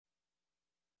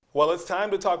Well, it's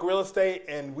time to talk real estate,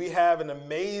 and we have an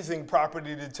amazing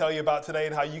property to tell you about today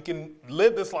and how you can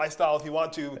live this lifestyle if you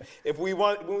want to.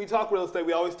 When we talk real estate,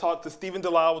 we always talk to Stephen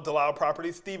Delisle with Delisle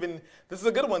Properties. Stephen, this is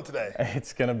a good one today.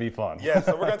 It's going to be fun. Yeah,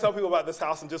 so we're going to tell people about this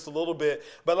house in just a little bit,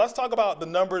 but let's talk about the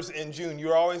numbers in June.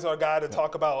 You're always our guy to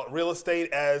talk about real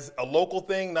estate as a local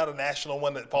thing, not a national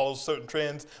one that follows certain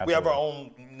trends. Absolutely. We have our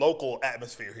own local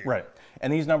atmosphere here. Right.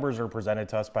 And these numbers are presented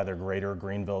to us by the Greater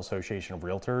Greenville Association of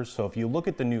Realtors. So if you look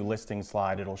at the new listing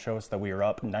slide, it'll show us that we are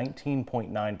up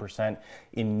 19.9%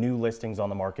 in new listings on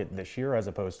the market this year as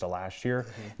opposed to last year.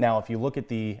 Now, if you look at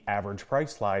the average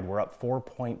price slide, we're up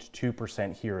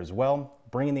 4.2% here as well,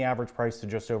 bringing the average price to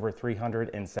just over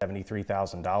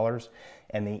 $373,000.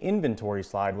 And the inventory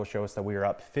slide will show us that we are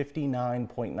up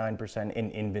 59.9%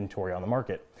 in inventory on the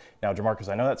market. Now, Jamarcus,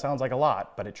 I know that sounds like a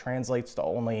lot, but it translates to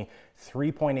only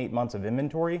 3.8 months of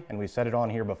inventory. And we said it on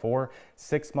here before,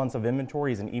 6 months of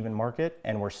inventory is an even market,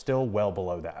 and we're still well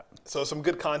below that. So some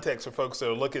good context for folks that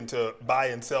are looking to buy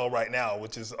and sell right now,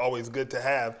 which is always good to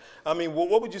have. I mean,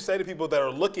 what would you say to people that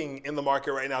are looking in the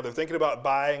market right now? They're thinking about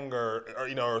buying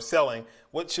or selling.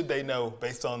 What should they know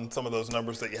based on some of those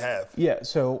numbers that you have? Yeah,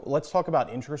 so let's talk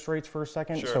about interest rates for a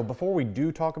second. Sure. So before we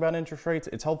do talk about interest rates,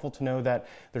 it's helpful to know that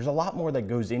there's a lot more that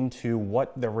goes into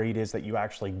what the rate is that you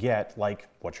actually get, like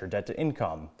what's your debt to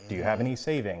income? Do you have any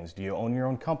savings? Do you own your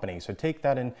own company? So take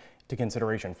that into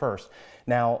consideration first.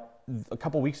 Now, a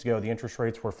couple weeks ago, the interest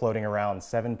rates were floating around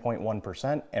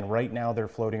 7.1%, and right now they're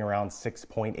floating around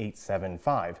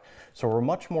 6.875. So we're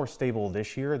much more stable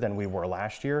this year than we were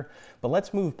last year. But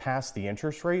let's move past the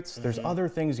interest rates. There's other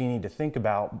things you need to think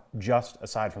about just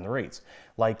aside from the rates.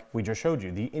 Like we just showed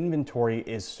you, the inventory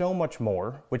is so much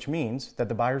more, which means that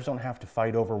the buyers don't have to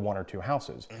fight over one or two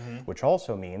houses, which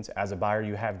also means as a buyer,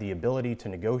 you have the ability to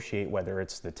negotiate whether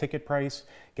it's the ticket price,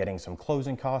 getting some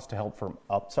closing costs to help from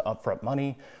upfront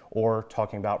money, or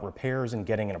talking about repairs and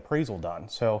getting an appraisal done.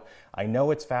 So I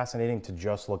know it's fascinating to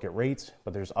just look at rates,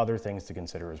 but there's other things to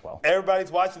consider as well.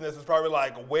 Everybody's watching this is probably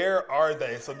like, where are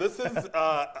they? So this is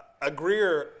a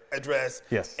Greer address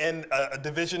in a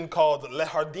division called Le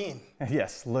Jardin.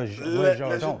 Yes, Le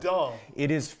Jardin.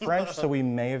 It is French, so we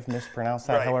may have mispronounced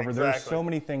that. Right, However, exactly. There's so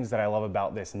many things that I love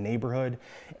about this neighborhood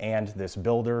and this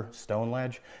builder, Stone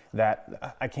Ledge,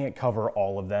 that I can't cover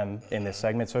all of them in this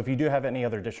segment. So if you do have any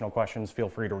other additional questions, feel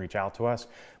free to reach out to us.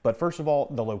 But first of all,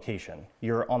 the location.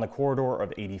 You're on the corridor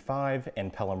of 85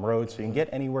 and Pelham Road, so you can get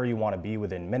anywhere you want to be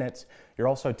within minutes. You're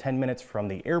also 10 minutes from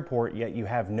the airport, yet you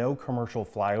have no commercial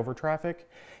flyover traffic.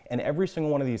 And every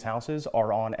single one of these houses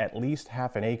are on at least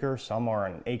half an acre. Some are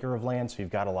on an acre of land, so you've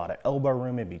got a lot of elbow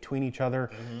room in between each other,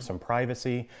 some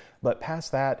privacy. But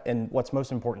past that, and what's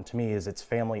most important to me is it's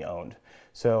family owned.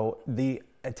 So the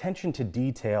attention to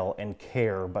detail and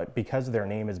care, but because their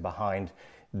name is behind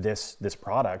this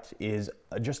product, is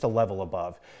just a level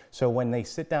above. So when they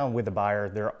sit down with the buyer,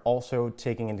 they're also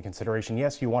taking into consideration,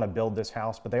 yes, you want to build this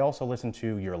house, but they also listen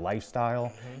to your lifestyle.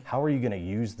 How are you going to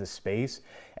use the space?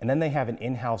 And then they have an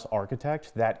in-house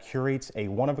architect that curates a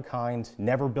one-of-a-kind,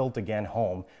 never built again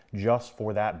home just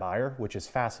for that buyer, which is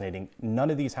fascinating. None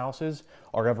of these houses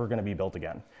are ever going to be built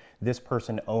again. This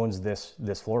person owns this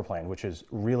floor plan, which is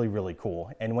really, really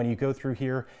cool. And when you go through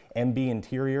here, MB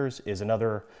Interiors is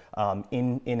another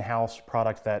in-house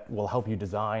product that will help you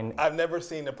design. I've never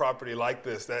seen a property like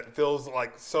this that feels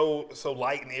like so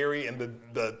light and airy, and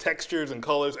the textures and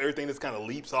colors, everything just kind of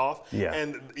leaps off. Yeah.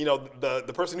 And you know,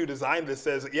 the person who designed this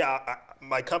says, yeah,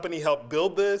 my company helped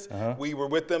build this. We were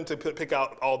with them to pick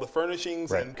out all the furnishings.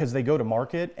 Right, because they go to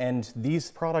market, and these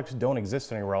products don't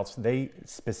exist anywhere else. They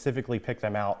specifically pick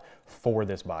them out for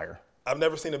this buyer. I've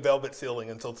never seen a velvet ceiling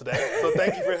until today. So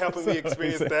thank you for helping me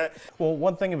experience that. Well,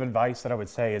 one thing of advice that I would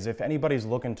say is if anybody's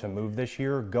looking to move this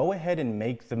year, go ahead and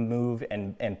make the move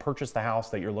and purchase the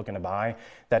house that you're looking to buy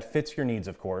that fits your needs,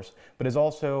 of course, but is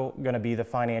also going to be the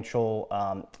financial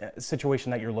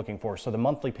situation that you're looking for. So the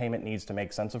monthly payment needs to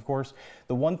make sense, of course.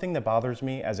 The one thing that bothers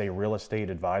me as a real estate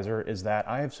advisor is that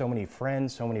I have so many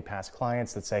friends, so many past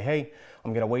clients that say, hey,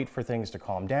 I'm going to wait for things to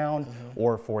calm down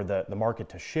or for the market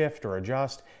to shift or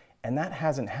adjust. And that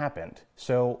hasn't happened.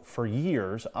 So for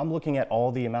years, I'm looking at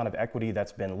all the amount of equity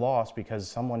that's been lost because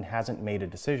someone hasn't made a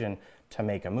decision to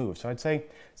make a move. So I'd say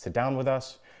sit down with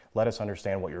us, let us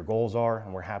understand what your goals are,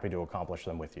 and we're happy to accomplish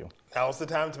them with you. Now's the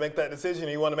time to make that decision.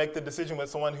 You want to make the decision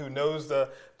with someone who knows the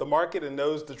market and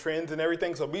knows the trends and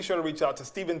everything. So be sure to reach out to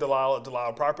Stephen Delisle at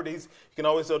Delisle Properties. You can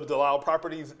always go to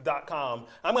DelileProperties.com.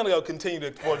 I'm going to go continue to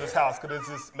explore this house because it's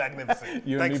just magnificent.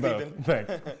 You Thanks, and me Stephen. both.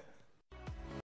 Thanks.